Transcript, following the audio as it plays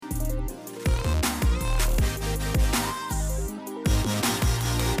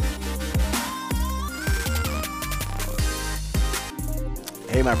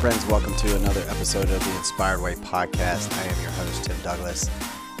Hey, my friends, welcome to another episode of the Inspired Way podcast. I am your host, Tim Douglas,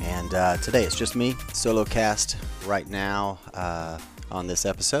 and today it's just me, solo cast right now on this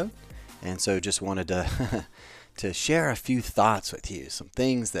episode, and so just wanted to to share a few thoughts with you, some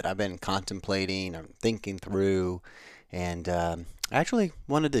things that I've been contemplating or thinking through, and I actually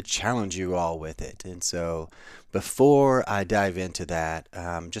wanted to challenge you all with it. And so before I dive into that,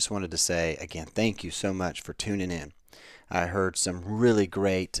 just wanted to say again, thank you so much for tuning in. I heard some really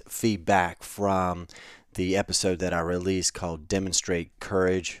great feedback from the episode that I released called Demonstrate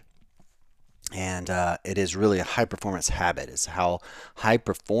Courage. And it is really a high performance habit. It's how high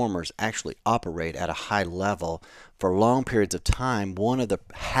performers actually operate at a high level for long periods of time. One of the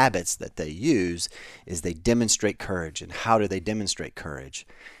habits that they use is they demonstrate courage. And how do they demonstrate courage?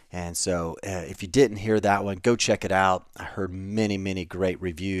 And so if you didn't hear that one, go check it out. I heard many great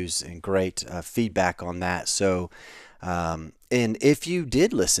reviews and great feedback on that. So and if you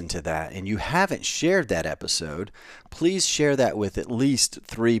did listen to that and you haven't shared that episode, please share that with at least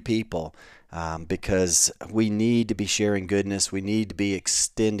 3 people. Because we need to be sharing goodness. We need to be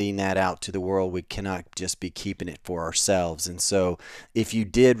extending that out to the world. We cannot just be keeping it for ourselves. And so if you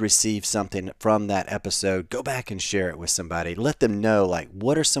did receive something from that episode, go back and share it with somebody. Let them know, like,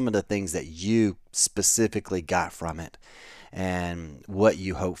 what are some of the things that you specifically got from it and what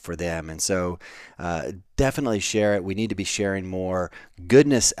you hope for them. And so definitely share it. We need to be sharing more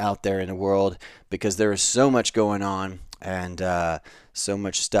goodness out there in the world because there is so much going on. And so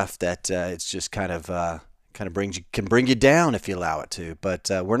much stuff that it's just kind of can bring you down if you allow it to. But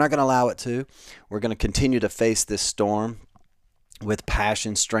we're not going to allow it to. We're going to continue to face this storm with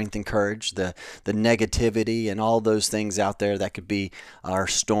passion, strength, and courage. The negativity and all those things out there that could be our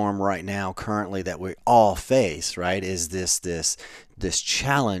storm right now, currently, that we all face. Right? Is this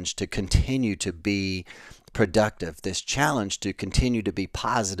challenge to continue to be productive, this challenge to continue to be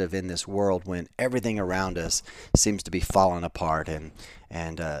positive in this world when everything around us seems to be falling apart, and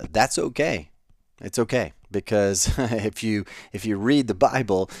that's okay. It's okay, because if you read the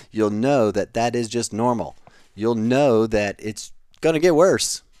Bible, you'll know that is just normal. You'll know that it's going to get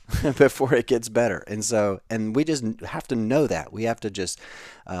worse before it gets better. And we just have to know that. We have to just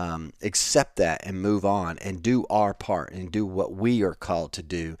accept that and move on and do our part and do what we are called to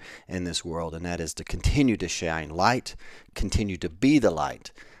do in this world. And that is to continue to shine light, continue to be the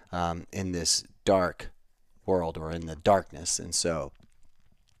light in this dark world, or in the darkness. And so,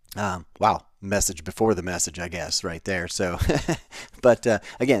 wow, message before the message, I guess, right there. So, but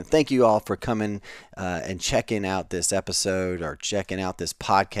again, thank you all for coming and checking out this episode or checking out this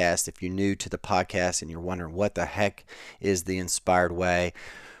podcast. If you're new to the podcast and you're wondering what the heck is the Inspired Way,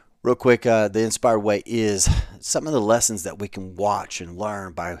 real quick, the Inspired Way is some of the lessons that we can watch and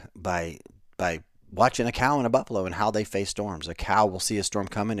learn by watching a cow and a buffalo and how they face storms. A cow will see a storm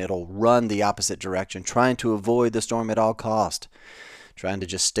coming. It'll run the opposite direction, trying to avoid the storm at all cost, trying to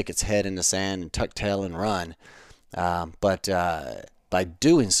just stick its head in the sand and tuck tail and run. But by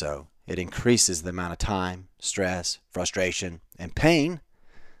doing so, it increases the amount of time, stress, frustration, and pain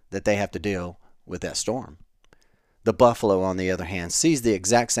that they have to deal with that storm. The buffalo, on the other hand, sees the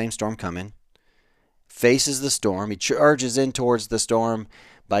exact same storm coming, faces the storm, he charges in towards the storm.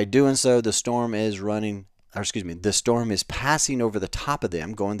 By doing so, the storm is passing over the top of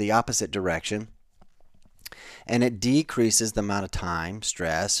them, going the opposite direction. And it decreases the amount of time,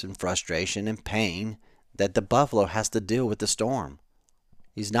 stress, and frustration and pain that the buffalo has to deal with the storm.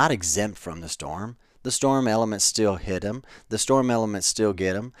 He's not exempt from the storm. The storm elements still hit him. The storm elements still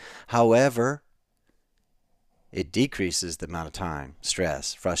get him. However, it decreases the amount of time,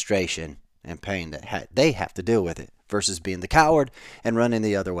 stress, frustration, and pain that they have to deal with it, versus being the coward and running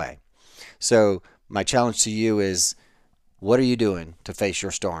the other way. So my challenge to you is, what are you doing to face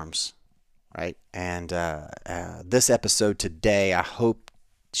your storms? Right? And this episode today, I hope,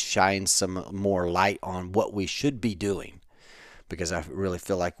 shines some more light on what we should be doing, because I really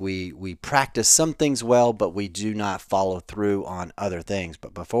feel like we practice some things well, but we do not follow through on other things.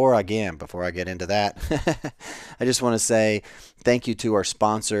 But before I get into that, I just want to say thank you to our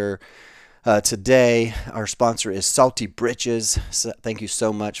sponsor. Today, our sponsor is Salty Britches. So thank you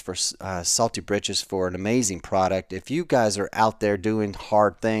so much for Salty Britches for an amazing product. If you guys are out there doing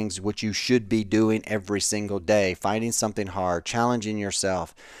hard things, which you should be doing every single day, finding something hard, challenging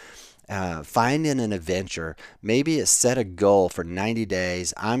yourself, finding an adventure, maybe set a goal for 90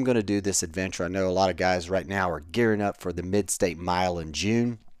 days. I'm going to do this adventure. I know a lot of guys right now are gearing up for the Mid-State Mile in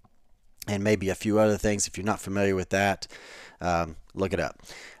June, and maybe a few other things. If you're not familiar with that, look it up.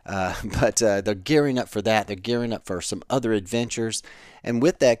 But they're gearing up for that. They're gearing up for some other adventures. And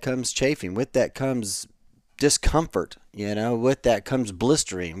with that comes chafing. With that comes discomfort. With that comes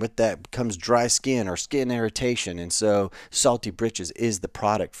blistering, with that comes dry skin or skin irritation. And so Salty Britches is the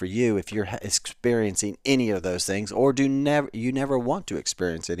product for you if you're experiencing any of those things, or you never want to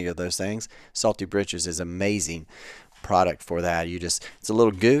experience any of those things. Salty Britches is amazing product for that. It's a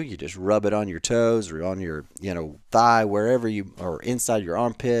little goo. You just rub it on your toes or on your thigh, wherever or inside your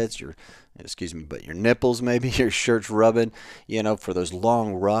armpits, but your nipples, maybe your shirt's rubbing, for those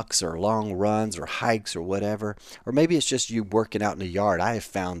long rucks or long runs or hikes or whatever. Or maybe it's just you working out in the yard. I have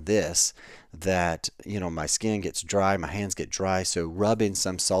found that my skin gets dry, my hands get dry, so rubbing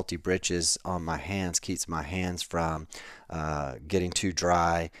some Salty Britches on my hands keeps my hands from getting too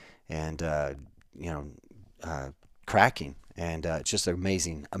dry and cracking. And it's just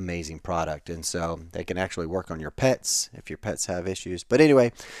an amazing product. And so they can actually work on your pets if your pets have issues. But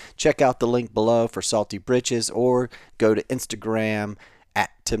anyway, check out the link below for Salty Britches, or go to Instagram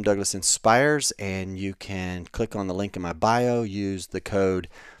at Tim Douglas Inspires, and you can click on the link in my bio. Use the code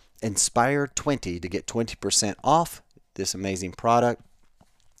INSPIRE20 to get 20% off this amazing product.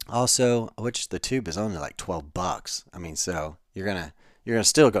 Also, which the tube is only like $12. I mean, so you're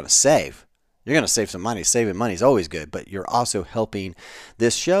still gonna save. You're going to save some money. Saving money is always good, but you're also helping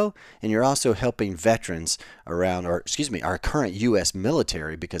this show, and you're also helping veterans around, our current U.S.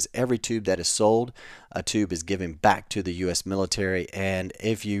 military, because every tube that is sold, a tube is given back to the U.S. military. And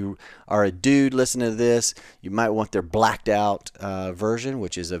if you are a dude listening to this, you might want their blacked out version,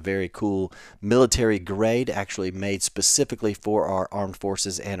 which is a very cool military grade, actually made specifically for our armed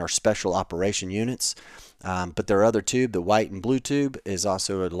forces and our special operation units. But their other tube, the white and blue tube, is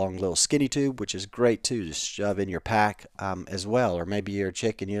also a long little skinny tube, which is great too to shove in your pack as well. Or maybe you're a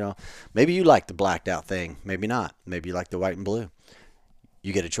chick and maybe you like the blacked out thing, maybe not. Maybe you like the white and blue.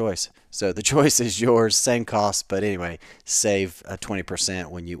 You get a choice. So the choice is yours, same cost, but anyway, save 20%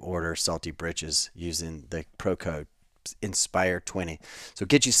 when you order Salty Britches using the pro code INSPIRE20. So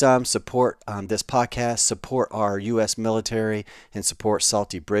get you some, support this podcast, support our U.S. military, and support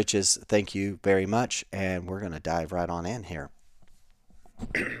Salty Britches. Thank you very much, and we're going to dive right on in here.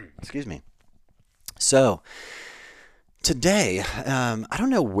 Excuse me. So today, I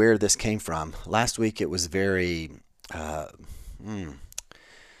don't know where this came from. Last week it was very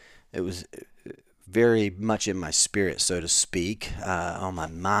very much in my spirit, so to speak, on my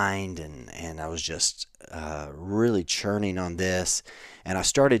mind, and I was just really churning on this, and I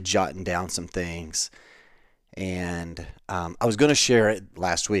started jotting down some things, and I was going to share it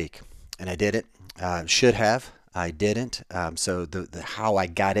last week, and I did it. Should have. I didn't. So the how I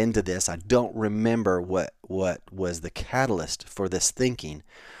got into this, I don't remember what was the catalyst for this thinking,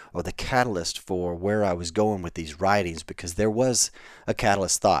 or the catalyst for where I was going with these writings, because there was a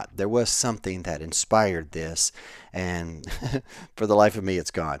catalyst thought. There was something that inspired this, and for the life of me,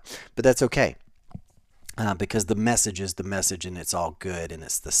 it's gone. But that's okay, because the message is the message, and it's all good, and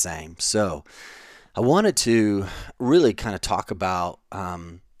it's the same. So I wanted to really kind of talk about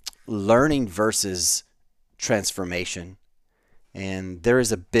learning versus transformation, and there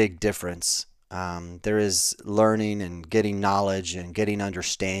is a big difference. There is learning and getting knowledge and getting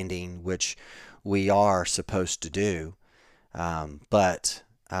understanding, which we are supposed to do. And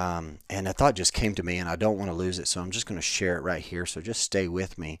a thought just came to me, and I don't want to lose it, so I'm just going to share it right here. So just stay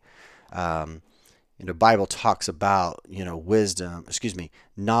with me. The Bible talks about,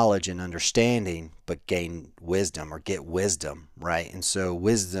 knowledge and understanding, but gain wisdom or get wisdom, right? And so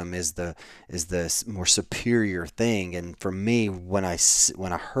wisdom is the more superior thing. And for me, when I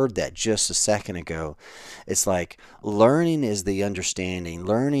heard that just a second ago, it's like learning is the understanding,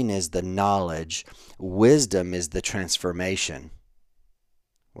 learning is the knowledge, wisdom is the transformation.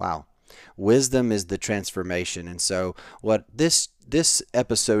 Wow. Wisdom is the transformation. And so what this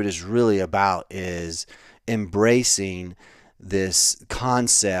episode is really about is embracing this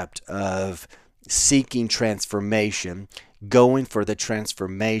concept of seeking transformation, going for the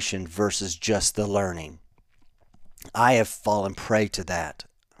transformation versus just the learning. I have fallen prey to that,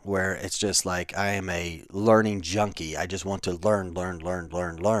 where it's just like I am a learning junkie. I just want to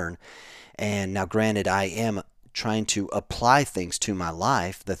learn. And now granted, I am trying to apply things to my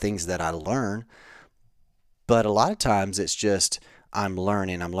life, the things that I learn, but a lot of times it's just I'm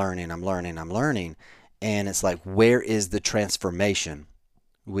learning, and it's like, where is the transformation?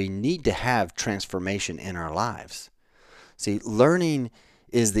 We need to have transformation in our lives. See, learning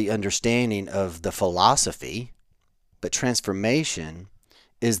is the understanding of the philosophy, but transformation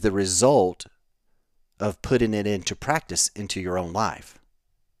is the result of putting it into practice into your own life.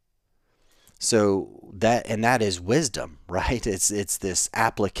 So that is wisdom, right? It's this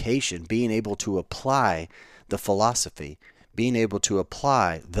application, being able to apply the philosophy, being able to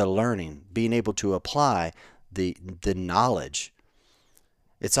apply the learning, being able to apply the knowledge.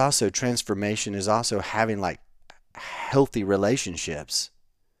 It's also, transformation is also having like healthy relationships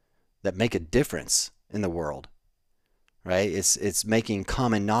that make a difference in the world, right? It's making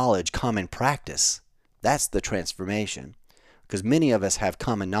common knowledge common practice. That's the transformation. Because many of us have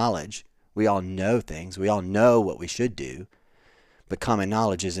common knowledge. We all know things. We all know what we should do. But common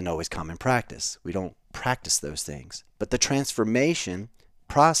knowledge isn't always common practice. We don't practice those things. But the transformation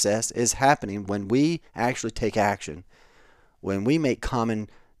process is happening when we actually take action. When we make common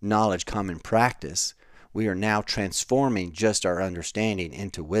knowledge common practice, we are now transforming just our understanding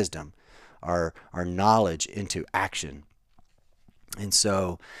into wisdom, our knowledge into action. And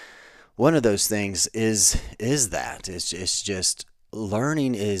so one of those things is that it's just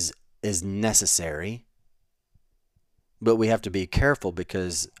learning is necessary, but we have to be careful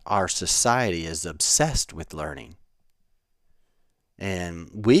because our society is obsessed with learning, and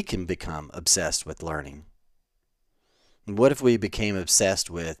we can become obsessed with learning. What if we became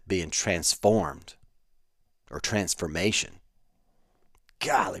obsessed with being transformed or transformation?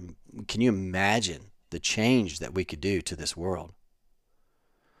 Golly, can you imagine the change that we could do to this world?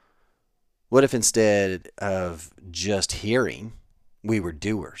 What if instead of just hearing, we were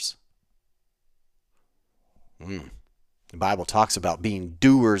doers? The Bible talks about being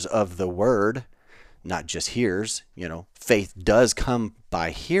doers of the word, not just hearers. Faith does come by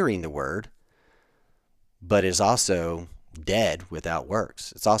hearing the word, but is also dead without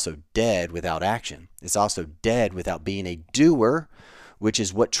works. It's also dead without action. It's also dead without being a doer, which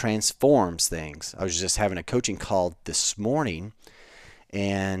is what transforms things. I was just having a coaching call this morning,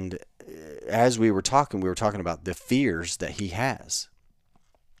 and as we were talking about the fears that he has.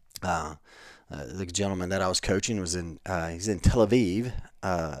 The gentleman that I was coaching was he's in Tel Aviv,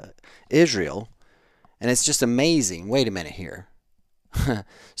 Israel, and it's just amazing. Wait a minute here.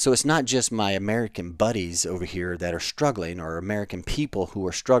 So it's not just my American buddies over here that are struggling, or American people who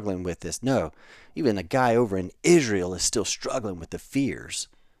are struggling with this. No, even a guy over in Israel is still struggling with the fears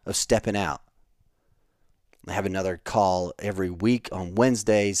of stepping out. I have another call every week on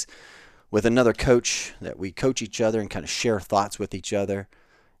Wednesdays with another coach that we coach each other and kind of share thoughts with each other.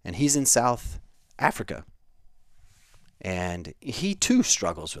 And he's in South Africa. And he too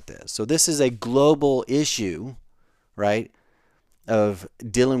struggles with this. So this is a global issue, right, of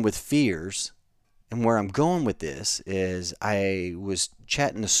dealing with fears. And where I'm going with this is, I was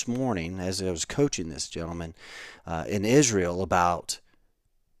chatting this morning as I was coaching this gentleman in Israel about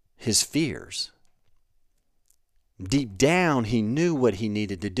his fears. Deep down, he knew what he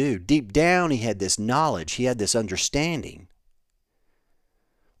needed to do. Deep down, he had this knowledge. He had this understanding.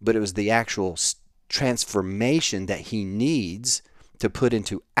 But it was the actual transformation that he needs to put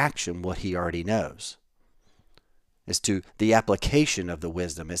into action what he already knows. As to the application of the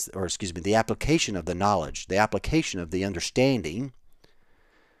wisdom, the application of the knowledge, the application of the understanding,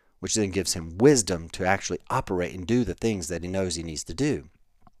 which then gives him wisdom to actually operate and do the things that he knows he needs to do,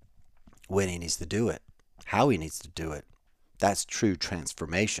 when he needs to do it, how he needs to do it. That's true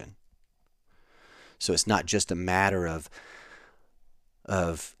transformation. So it's not just a matter of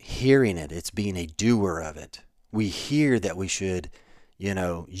hearing it, it's being a doer of it. We hear that we should,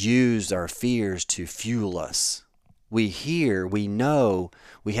 use our fears to fuel us. We hear, we know,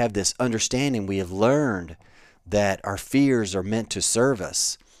 we have this understanding, we have learned that our fears are meant to serve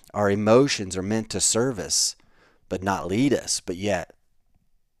us. Our emotions are meant to serve us, but not lead us. But yet,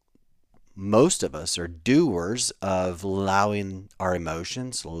 most of us are doers of allowing our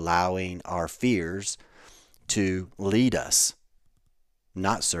emotions, allowing our fears to lead us,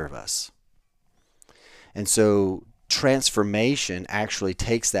 not serve us. And so transformation actually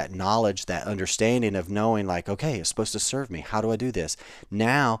takes that knowledge, that understanding of knowing like, okay, it's supposed to serve me. How do I do this?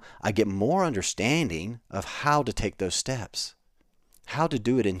 Now I get more understanding of how to take those steps, how to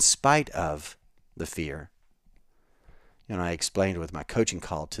do it in spite of the fear. I explained with my coaching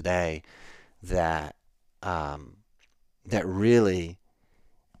call today that that really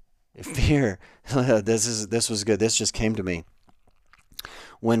fear, this was good. This just came to me.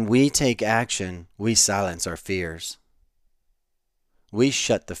 When we take action, we silence our fears. We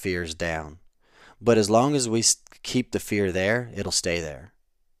shut the fears down. But as long as we keep the fear there, it'll stay there.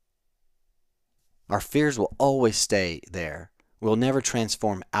 Our fears will always stay there. We'll never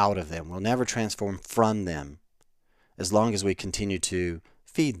transform out of them. We'll never transform from them. As long as we continue to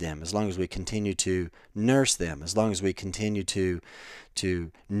feed them, as long as we continue to nurse them, as long as we continue to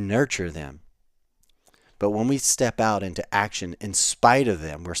nurture them. But when we step out into action in spite of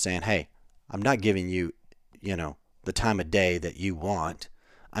them, we're saying, hey, I'm not giving you, the time of day that you want.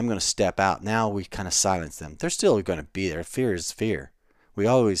 I'm going to step out. Now we kind of silence them. They're still going to be there. Fear is fear. We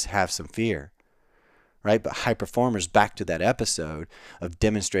always have some fear, right? But high performers, back to that episode of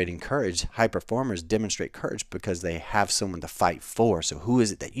demonstrating courage, high performers demonstrate courage because they have someone to fight for. So who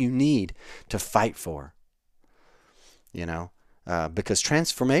is it that you need to fight for? You know, because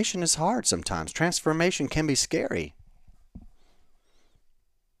transformation is hard sometimes. Transformation can be scary.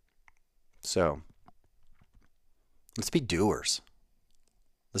 So let's be doers.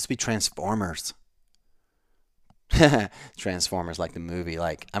 Let's be transformers. Transformers, like the movie.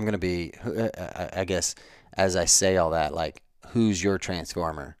 Like, I'm going to be, I guess, as I say all that, like, who's your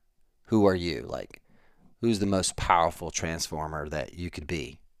transformer? Who are you? Like, who's the most powerful transformer that you could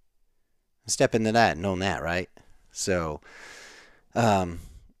be? Step into that and own that, right? So,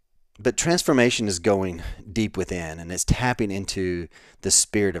 but transformation is going deep within, and it's tapping into the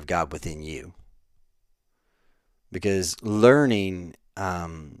Spirit of God within you. Because learning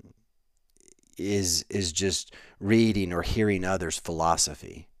is just reading or hearing others'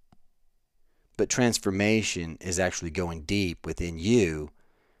 philosophy. But transformation is actually going deep within you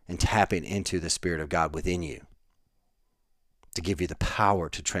and tapping into the Spirit of God within you to give you the power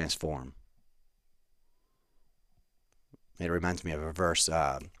to transform. It reminds me of a verse,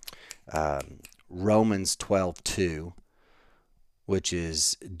 Romans 12:2, which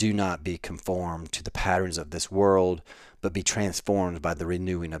is, do not be conformed to the patterns of this world, but be transformed by the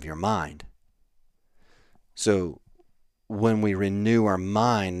renewing of your mind. So when we renew our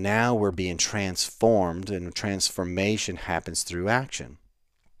mind, now we're being transformed, and transformation happens through action.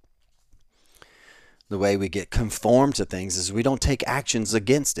 The way we get conformed to things is we don't take actions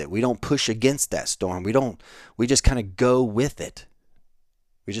against it. We don't push against that storm. We just kind of go with it.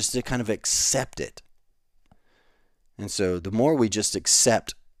 We just kind of accept it. And so the more we just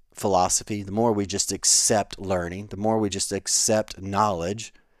accept philosophy, the more we just accept learning, the more we just accept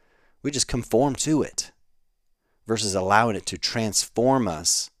knowledge, we just conform to it versus allowing it to transform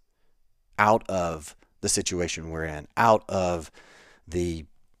us out of the situation we're in, out of the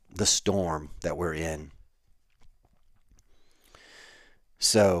storm that we're in.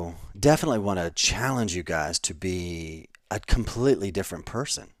 So definitely want to challenge you guys to be a completely different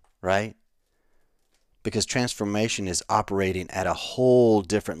person, right? Because transformation is operating at a whole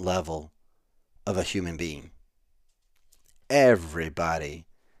different level of a human being. Everybody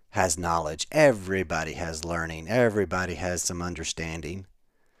has knowledge. Everybody has learning. Everybody has some understanding.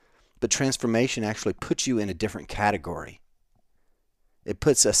 But transformation actually puts you in a different category. It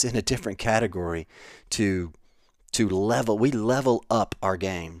puts us in a different category to level. We level up our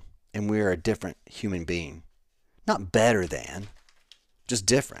game, and we're a different human being. Not better than, just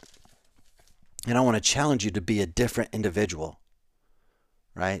different. And I want to challenge you to be a different individual,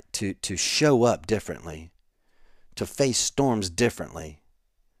 right? To show up differently, to face storms differently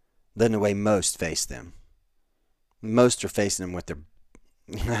than the way most face them. Most are facing them with their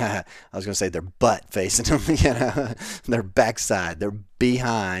I was going to say their butt facing them, their backside, their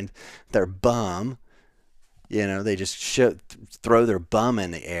behind, their bum. They just throw their bum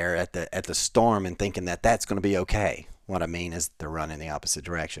in the air at the storm and thinking that that's going to be okay. What I mean is they're running the opposite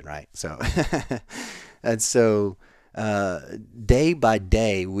direction, right? So, and so day by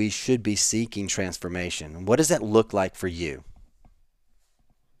day, we should be seeking transformation. What does that look like for you?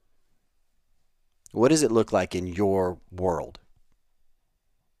 What does it look like in your world?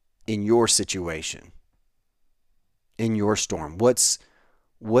 In your situation, in your storm? What's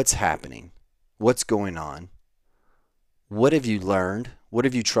happening? What's going on? What have you learned? What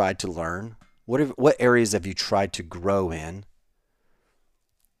have you tried to learn? What areas have you tried to grow in?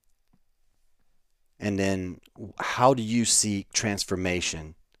 And then how do you seek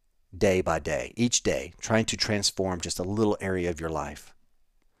transformation day by day, each day, trying to transform just a little area of your life?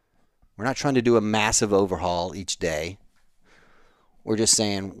 We're not trying to do a massive overhaul each day. We're just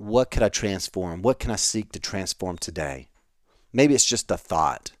saying, what could I transform? What can I seek to transform today? Maybe it's just a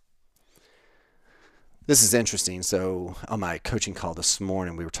thought. This is interesting. So on my coaching call this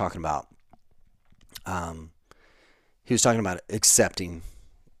morning, we were talking about, he was talking about accepting,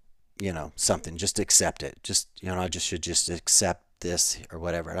 something. Just accept it. Just, I should just accept this or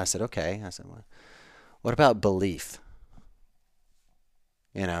whatever. And I said, okay. I said, what about belief?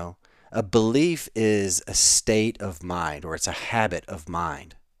 A belief is a state of mind, or it's a habit of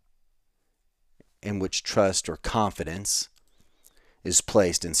mind in which trust or confidence is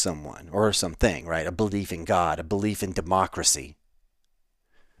placed in someone or something, right? A belief in God, a belief in democracy.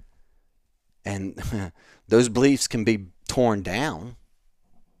 And those beliefs can be torn down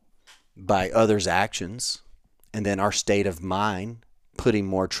by others' actions, and then our state of mind putting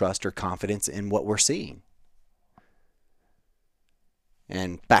more trust or confidence in what we're seeing.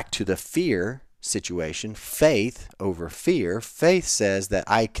 And back to the fear situation, faith over fear. Faith says that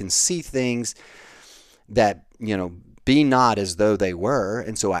I can see things that, be not as though they were,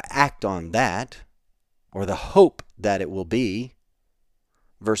 and so I act on that, or the hope that it will be,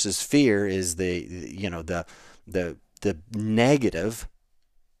 versus fear is the negative,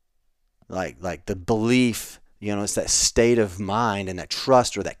 like the belief, it's that state of mind and that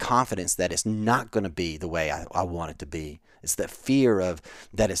trust or that confidence that it's not going to be the way I want it to be. It's that fear of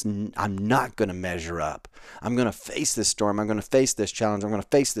that I'm not going to measure up. I'm going to face this storm. I'm going to face this challenge. I'm going to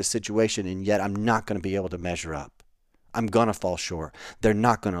face this situation, and yet I'm not going to be able to measure up. I'm going to fall short. They're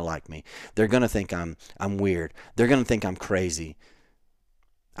not going to like me. They're going to think I'm weird. They're going to think I'm crazy.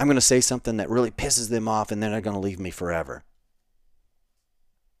 I'm going to say something that really pisses them off, and then they're going to leave me forever.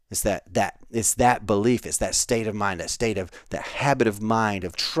 It's that belief, it's that state of mind, that habit of mind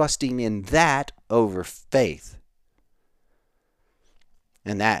of trusting in that over faith.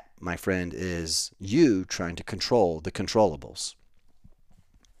 And that, my friend, is you trying to control the controllables.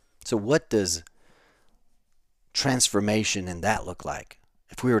 So what does transformation in that look like?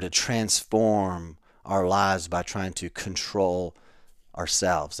 If we were to transform our lives by trying to control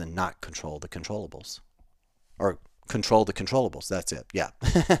ourselves and not control the controllables, or control the controllables, that's it. Yeah.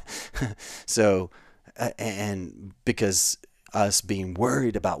 So, and because us being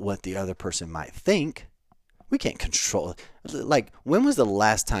worried about what the other person might think, we can't control. Like, when was the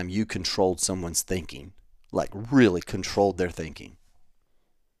last time you controlled someone's thinking? Like, really controlled their thinking?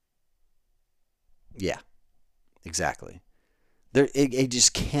 Yeah, exactly. It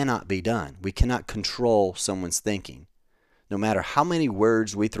just cannot be done. We cannot control someone's thinking. No matter how many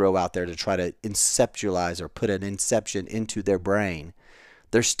words we throw out there to try to inceptualize or put an inception into their brain,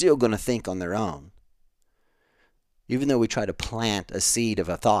 they're still going to think on their own. Even though we try to plant a seed of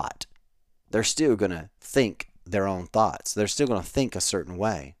a thought, they're still going to think their own thoughts. They're still going to think a certain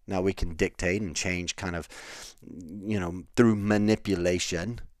way. Now, we can dictate and change kind of, through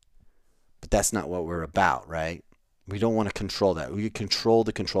manipulation, but that's not what we're about, right? We don't want to control that. You control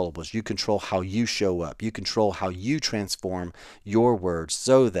the controllables. You control how you show up. You control how you transform your words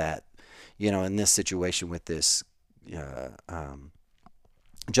so that, in this situation with this gentleman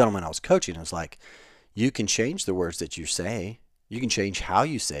I was coaching, it was like, you can change the words that you say. You can change how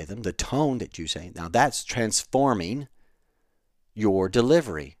you say them, the tone that you say. Now, that's transforming your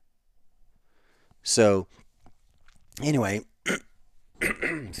delivery. So, anyway,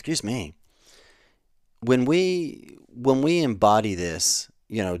 excuse me. When we embody this,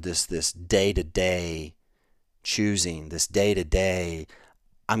 this day-to-day choosing, this day-to-day,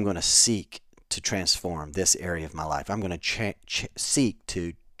 I'm going to seek to transform this area of my life. I'm going to seek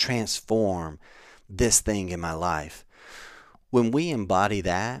to transform this thing in my life. When we embody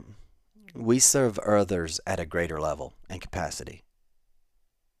that, we serve others at a greater level and capacity.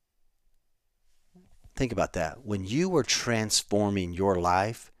 Think about that. When you are transforming your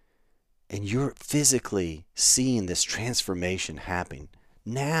life, and you're physically seeing this transformation happen.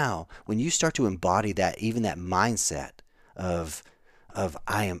 Now, when you start to embody that, even that mindset of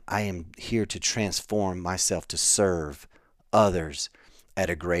I am here to transform myself to serve others at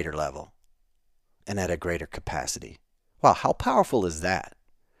a greater level and at a greater capacity. Wow, how powerful is that?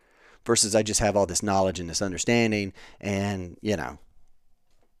 Versus I just have all this knowledge and this understanding, and I'm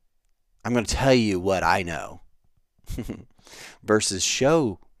going to tell you what I know. Versus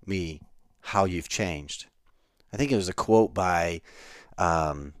show me how you've changed. I think it was a quote by,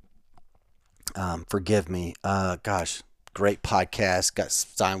 forgive me, great podcast, got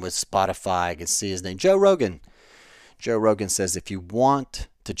signed with Spotify, I can see his name, Joe Rogan. Joe Rogan says, if you want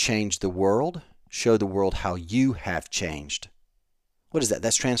to change the world, show the world how you have changed. What is that?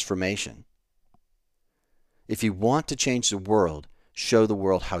 That's transformation. If you want to change the world, show the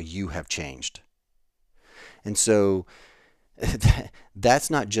world how you have changed. And so,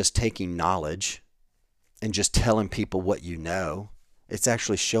 that's not just taking knowledge and just telling people what you know. It's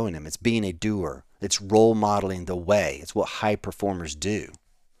actually showing them. It's being a doer. It's role modeling the way. It's what high performers do.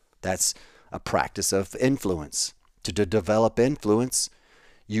 That's a practice of influence. To develop influence,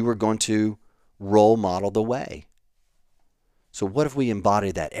 you are going to role model the way. So what if we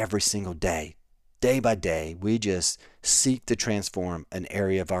embody that every single day? Day by day, we just seek to transform an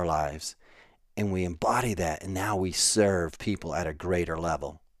area of our lives. And we embody that, and now we serve people at a greater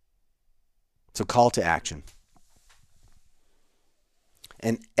level. So call to action.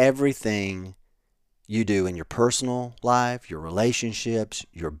 And everything you do in your personal life, your relationships,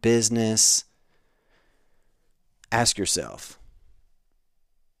 your business, ask yourself,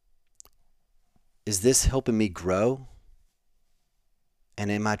 is this helping me grow?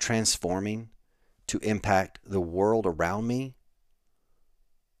 And am I transforming to impact the world around me?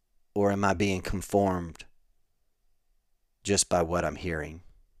 Or am I being conformed just by what I'm hearing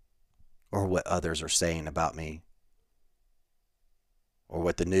or what others are saying about me or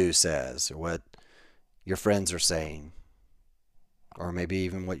what the news says or what your friends are saying or maybe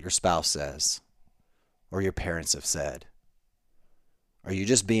even what your spouse says or your parents have said? Are you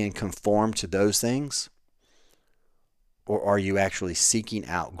just being conformed to those things? Or are you actually seeking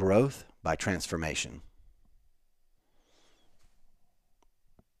out growth by transformation?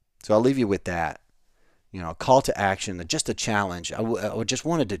 So I'll leave you with that. A call to action, just a challenge. I just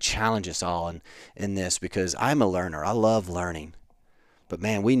wanted to challenge us all in this because I'm a learner. I love learning. But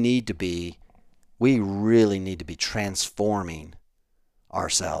man, we really need to be transforming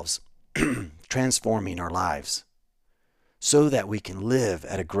ourselves, transforming our lives so that we can live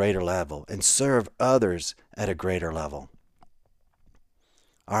at a greater level and serve others at a greater level.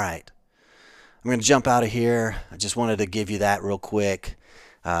 All right. I'm going to jump out of here. I just wanted to give you that real quick.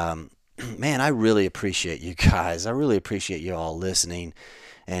 Man, I really appreciate you guys. I really appreciate you all listening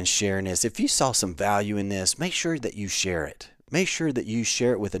and sharing this. If you saw some value in this, make sure that you share it. Make sure that you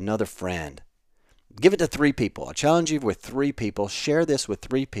share it with another friend. Give it to 3 people. I challenge you with 3 people. Share this with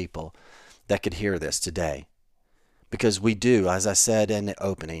 3 people that could hear this today. Because we do, as I said in the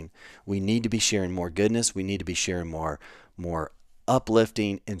opening, we need to be sharing more goodness. We need to be sharing more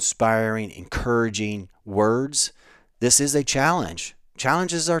uplifting, inspiring, encouraging words. This is a challenge.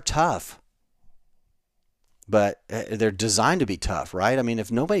 Challenges are tough, but they're designed to be tough, right? I mean,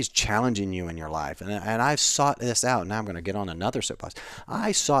 if nobody's challenging you in your life, and I've sought this out, now I'm going to get on another soapbox.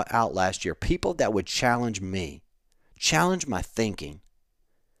 I sought out last year people that would challenge me, challenge my thinking,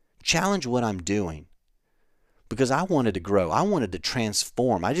 challenge what I'm doing, because I wanted to grow. I wanted to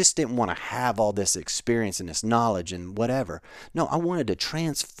transform. I just didn't want to have all this experience and this knowledge and whatever. No, I wanted to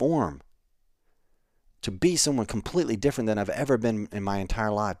transform, to be someone completely different than I've ever been in my entire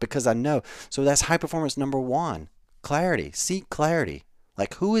life, because I know. So that's high performance number 1, clarity. Seek clarity.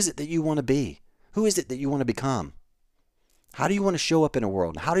 Like, who is it that you want to be? Who is it that you want to become? How do you want to show up in the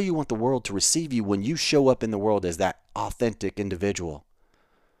world? How do you want the world to receive you when you show up in the world as that authentic individual?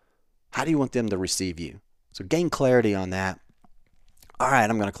 How do you want them to receive you? So gain clarity on that. All right,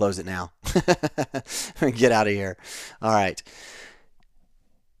 I'm going to close it now. Get out of here. All right.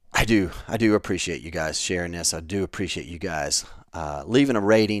 I do appreciate you guys sharing this. I do appreciate you guys leaving a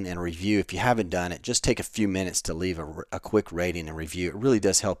rating and a review. If you haven't done it, just take a few minutes to leave a quick rating and review. It really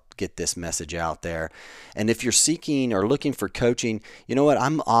does help get this message out there. And if you're seeking or looking for coaching, you know what?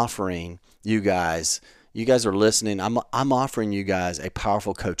 I'm offering you guys are listening. I'm offering you guys a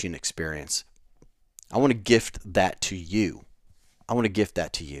powerful coaching experience. I want to gift that to you.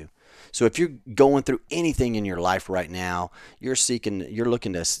 So if you're going through anything in your life right now, you're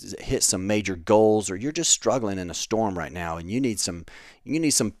looking to hit some major goals, or you're just struggling in a storm right now, and you need some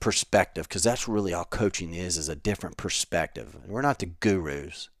perspective, because that's really all coaching is a different perspective. We're not the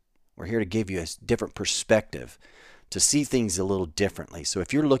gurus. We're here to give you a different perspective, to see things a little differently. So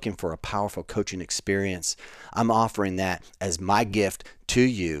if you're looking for a powerful coaching experience, I'm offering that as my gift to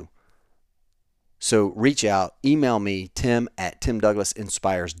you. So reach out, email me,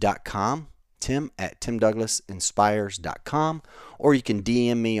 tim@timdouglasinspires.com, tim@timdouglasinspires.com, or you can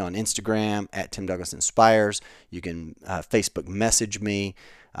DM me on Instagram @timdouglasinspires. You can Facebook message me,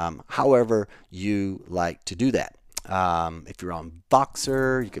 however you like to do that. If you're on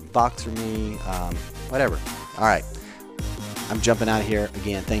Voxer, you can Voxer me, whatever. All right. I'm jumping out of here.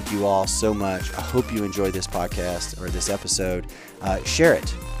 Again, thank you all so much. I hope you enjoyed this podcast or this episode. Share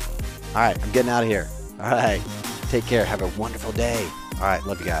it. All right, I'm getting out of here. All right, take care. Have a wonderful day. All right,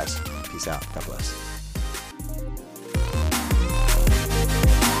 love you guys. Peace out. God bless.